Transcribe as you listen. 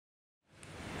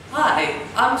Hi,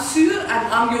 I'm Sue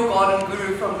and I'm your garden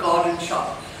guru from Garden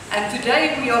Shop. And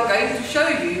today we are going to show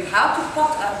you how to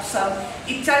pot up some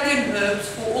Italian herbs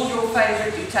for all your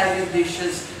favorite Italian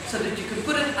dishes so that you can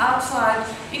put it outside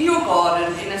in your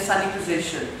garden in a sunny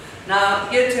position. Now,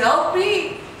 here to help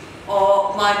me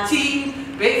are my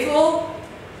team, Bethel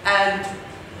and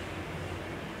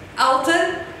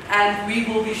Alton, and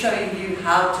we will be showing you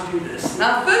how to do this.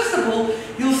 Now, first of all,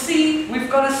 you'll see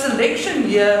we've got a selection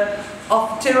here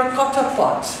of terracotta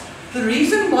pots. The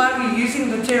reason why we're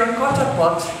using the terracotta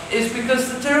pots is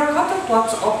because the terracotta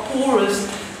pots are porous,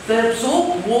 they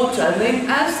absorb water, and then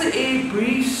as the air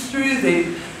breathes through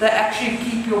them, they actually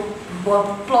keep your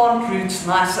plant roots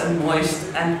nice and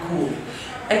moist and cool.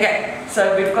 Okay,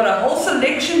 so we've got a whole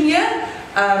selection here.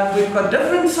 We've got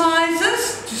different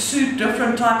sizes to suit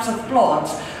different types of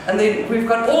plants, and then we've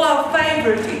got all our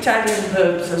favorite Italian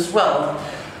herbs as well.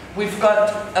 We've got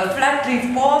a flat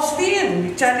leaf parsley, an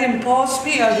Italian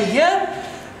parsley over here,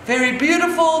 very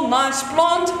beautiful, nice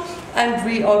plant, and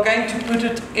we are going to put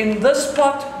it in this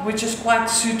pot, which is quite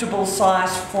suitable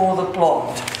size for the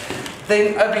plant.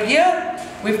 Then over here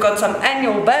we've got some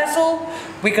annual basil.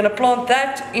 We're going to plant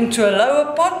that into a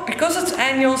lower pot because it's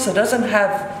annual, so it doesn't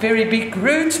have very big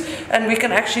roots, and we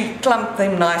can actually clump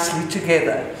them nicely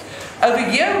together. Over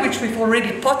here, which we've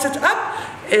already potted up,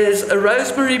 is a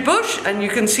rosemary bush, and you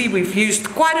can see we've used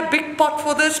quite a big pot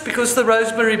for this because the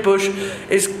rosemary bush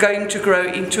is going to grow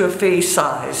into a fair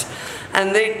size.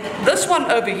 And then this one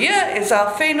over here is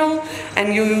our fennel,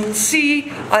 and you'll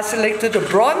see I selected a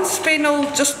bronze fennel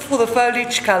just for the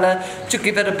foliage color to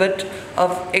give it a bit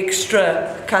of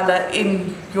extra color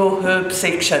in your herb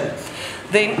section.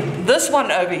 Then this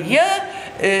one over here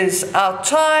is our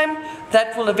thyme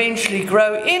that will eventually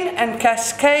grow in and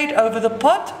cascade over the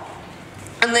pot.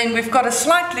 And then we've got a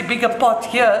slightly bigger pot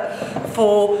here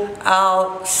for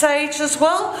our sage as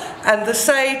well, and the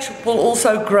sage will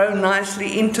also grow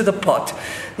nicely into the pot.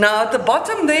 Now at the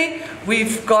bottom there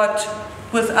we've got,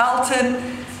 with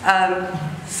Alton,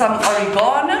 some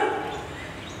oregano,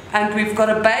 and we've got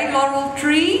a bay laurel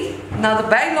tree. Now the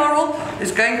bay laurel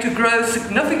is going to grow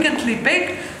significantly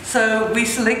big, so we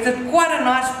selected quite a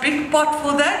nice big pot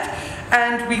for that,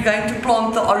 and we're going to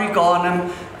plant the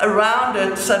oregano around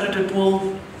it so that it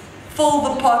will fill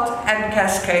the pot and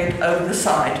cascade over the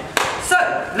side. So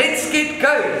let's get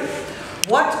going.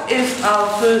 What is our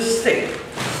first step?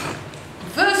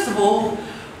 First of all,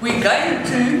 we're going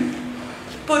to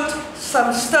put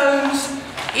some stones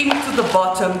into the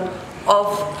bottom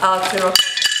of our terracotta pot.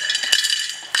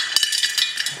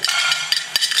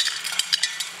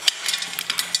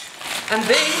 And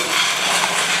then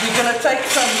we're going to take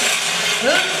some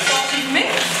herb potting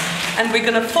mix, and we're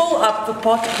going to fill up the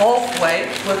pot halfway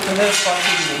with the herb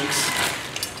potting mix.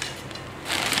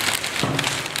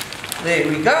 There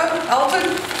we go.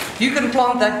 Alton, you can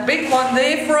plant that big one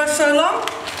there for us so long.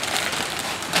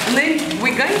 And then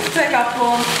we're going to take our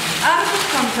plant out of the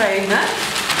container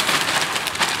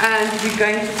and we're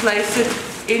going to place it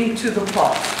into the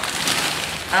pot.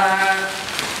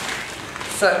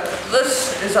 So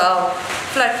this is our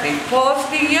flat leaf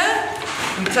parsley here.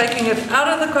 We're taking it out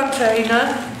of the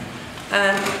container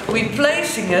and we're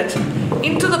placing it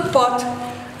into the pot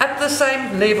at the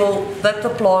same level that the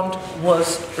plant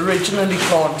was originally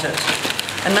planted.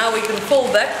 And now we can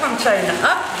fill that container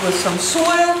up with some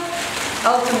soil.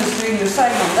 Alton is doing the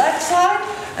same on that side,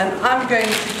 and I'm going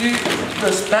to do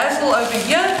this basil over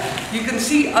here. You can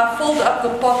see I filled up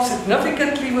the pot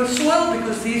significantly with soil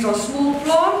because these are small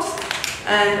plants,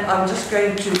 and I'm just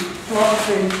going to plant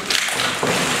them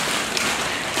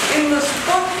in this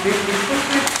pot. Let me put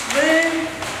it there.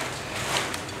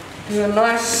 Do a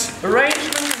nice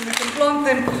arrangement, and we can plant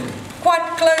them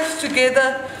quite close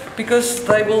together because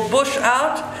they will bush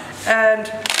out.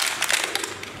 And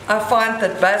I find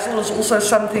that basil is also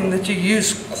something that you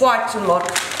use quite a lot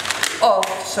of,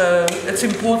 so it's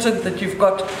important that you've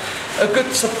got a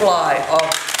good supply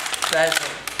of basil.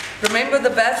 Remember, the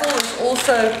basil is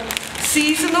also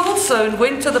seasonal, so in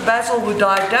winter the basil would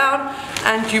die down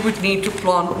and you would need to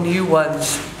plant new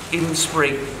ones in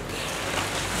spring.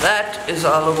 That is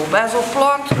our little basil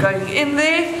plant going in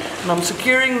there, and I'm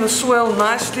securing the soil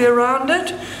nicely around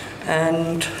it.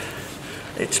 And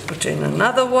let's put in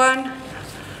another one.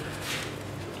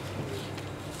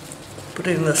 Put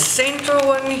in the center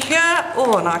one here.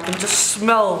 Oh, and I can just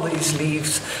smell these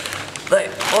leaves. They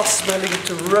are smelling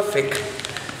terrific.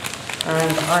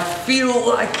 And I feel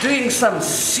like doing some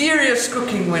serious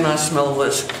cooking when I smell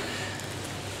this.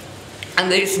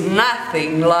 And there's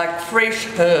nothing like fresh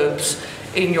herbs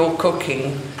in your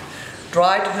cooking.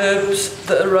 Dried herbs,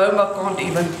 the aroma can't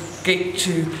even get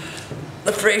to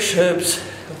the fresh herbs.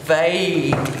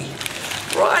 vaguely.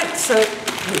 Right, so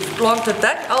we've planted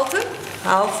that, Alton.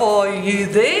 How far are you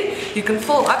there? You can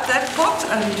fill up that pot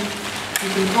and you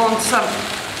can plant some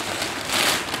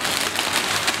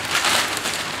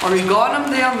oregano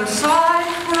there on the side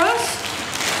for us.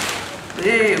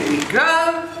 There we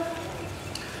go.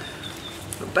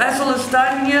 The basil is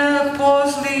done here,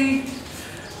 parsley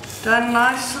done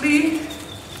nicely.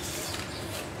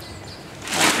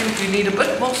 I think you need a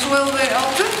bit more soil there,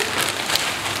 Alton.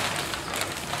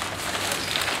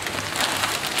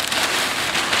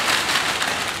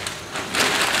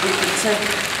 We can take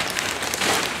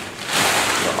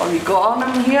the oregano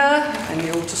here, and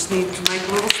you'll just need to make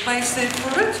a little space there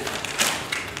for it.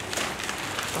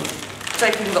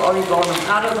 Taking the oregano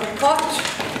out of the pot.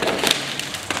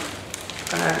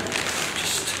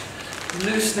 Just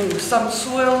loosening some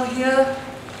soil here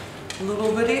a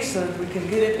little bit so that we can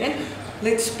get it in.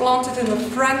 Let's plant it in the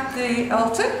front there,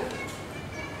 Alton.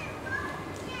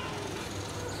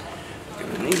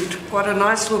 We need quite a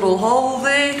nice little hole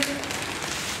there.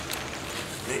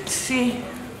 Let's see.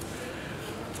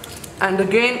 And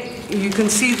again, you can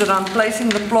see that I'm placing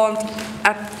the plant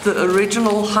at the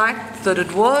original height that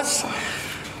it was.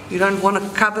 You don't want to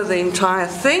cover the entire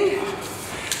thing.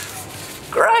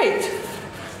 Great!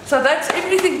 So that's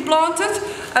everything planted,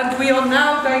 and we are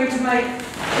now going to make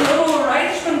little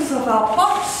arrangements of our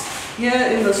pots here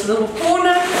in this little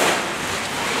corner.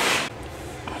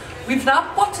 We've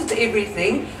now potted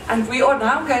everything, and we are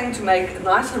now going to make a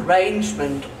nice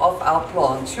arrangement of our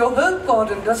plants. Your herb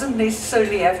garden doesn't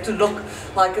necessarily have to look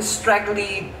like a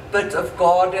straggly bit of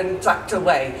garden tucked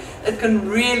away. It can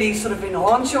really sort of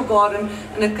enhance your garden,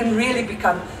 and it can really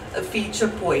become a feature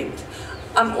point.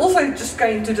 I'm also just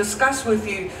going to discuss with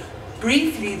you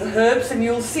briefly the herbs, and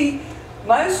you'll see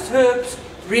most herbs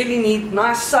really need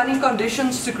nice sunny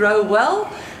conditions to grow well,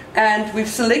 and we've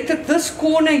selected this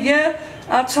corner here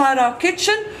outside our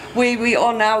kitchen where we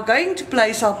are now going to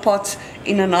place our pots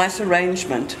in a nice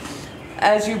arrangement.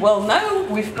 As you well know,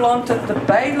 we've planted the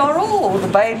bay laurel or the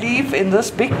bay leaf in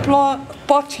this big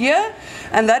pot here,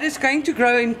 and that is going to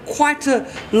grow in quite a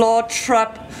large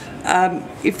shrub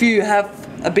if you have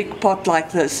a big pot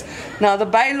like this. Now the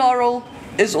bay laurel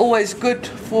is always good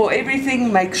for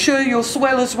everything. Make sure your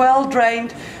soil is well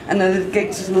drained and that it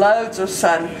gets loads of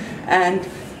sun, and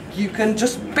you can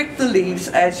just pick the leaves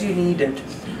as you need it.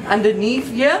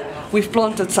 Underneath here we've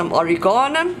planted some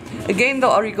oregano. Again, the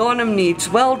oregano needs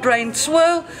well drained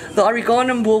soil. The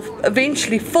oregano will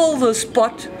eventually fill this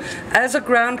pot as a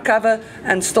ground cover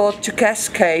and start to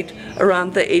cascade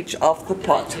around the edge of the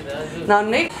pot. Now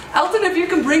next, Alton, if you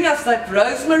can bring us that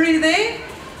rosemary there.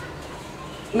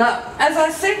 Now, as I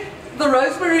said, the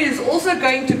rosemary is also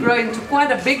going to grow into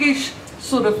quite a biggish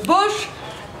sort of bush,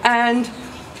 and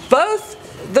both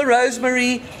the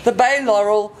rosemary, the bay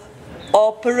laurel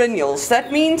are perennials.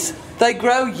 That means they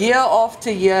grow year after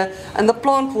year, and the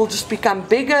plant will just become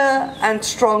bigger and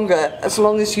stronger as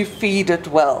long as you feed it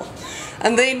well.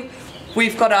 And then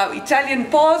we've got our Italian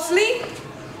parsley,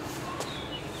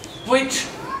 which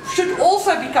should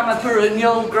also become a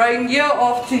perennial, growing year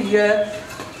after year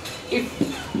if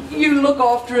you look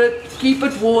after it, keep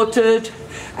it watered,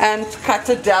 and cut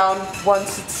it down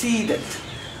once it's seeded.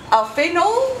 Our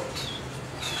fennel,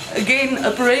 again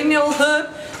a perennial herb.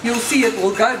 You'll see it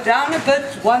will go down a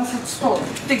bit once it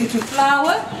starts to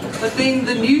flower, but then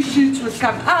the new shoots will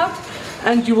come out,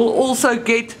 and you will also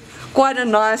get quite a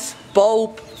nice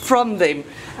bulb from them.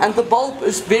 And the bulb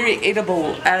is very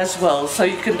edible as well, so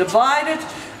you can divide it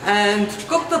and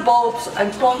cook the bulbs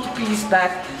and plant a piece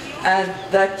back, and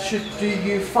that should do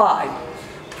you fine.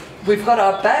 We've got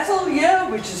our basil here,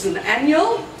 which is an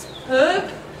annual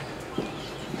herb.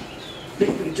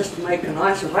 Let me just make a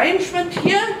nice arrangement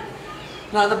here.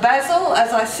 Now the basil,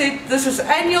 as I said, this is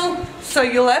annual, so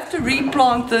you'll have to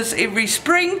replant this every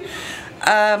spring,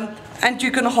 and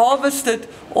you can harvest it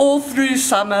all through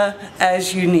summer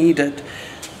as you need it.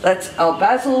 That's our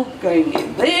basil going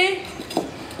in there.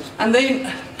 And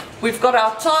then we've got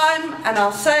our thyme and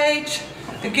our sage,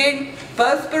 again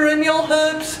both perennial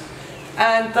herbs,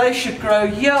 and they should grow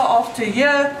year after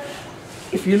year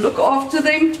if you look after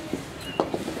them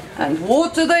and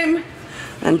water them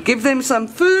and give them some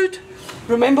food.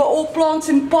 Remember, all plants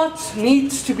in pots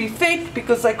needs to be fed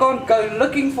because they can't go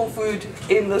looking for food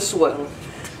in the soil.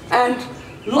 And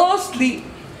lastly,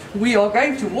 we are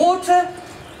going to water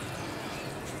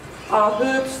our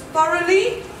herbs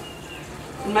thoroughly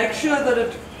and make sure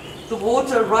that the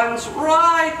water runs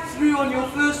right through on your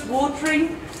first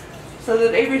watering so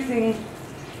that everything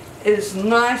is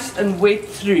nice and wet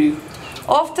through.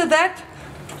 After that,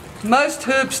 most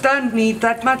herbs don't need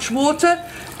that much water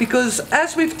because,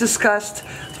 as we've discussed,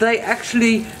 they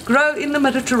actually grow in the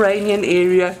Mediterranean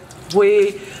area where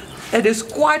it is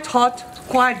quite hot,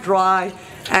 quite dry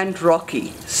and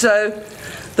rocky. So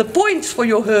the points for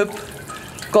your herb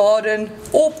garden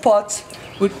or pots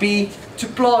would be to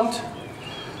plant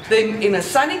them in a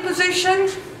sunny position,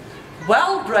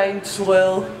 well-drained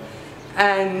soil,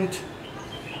 and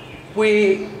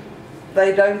where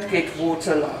they don't get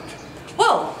waterlogged.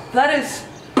 Well, that is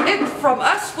it from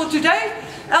us for today.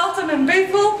 Elton and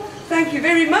Bethel, thank you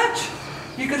very much.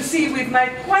 You can see we've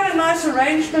made quite a nice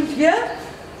arrangement here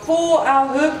for our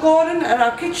herb garden and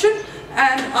our kitchen,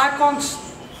 and I can't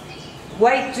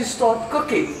wait to start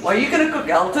cooking. Are you going to cook,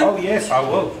 Elton? Oh yes, I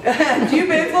will. And you,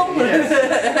 Bethel?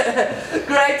 Yes.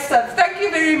 Great stuff. Thank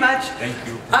you very much. Thank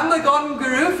you. I'm the Garden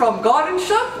Guru from Garden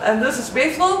Shop, and this is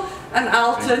Bethel and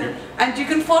Elton. And you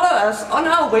can follow us on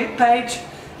our webpage,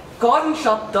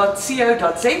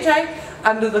 gardenshop.co.za,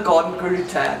 under the Garden Guru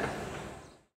tab.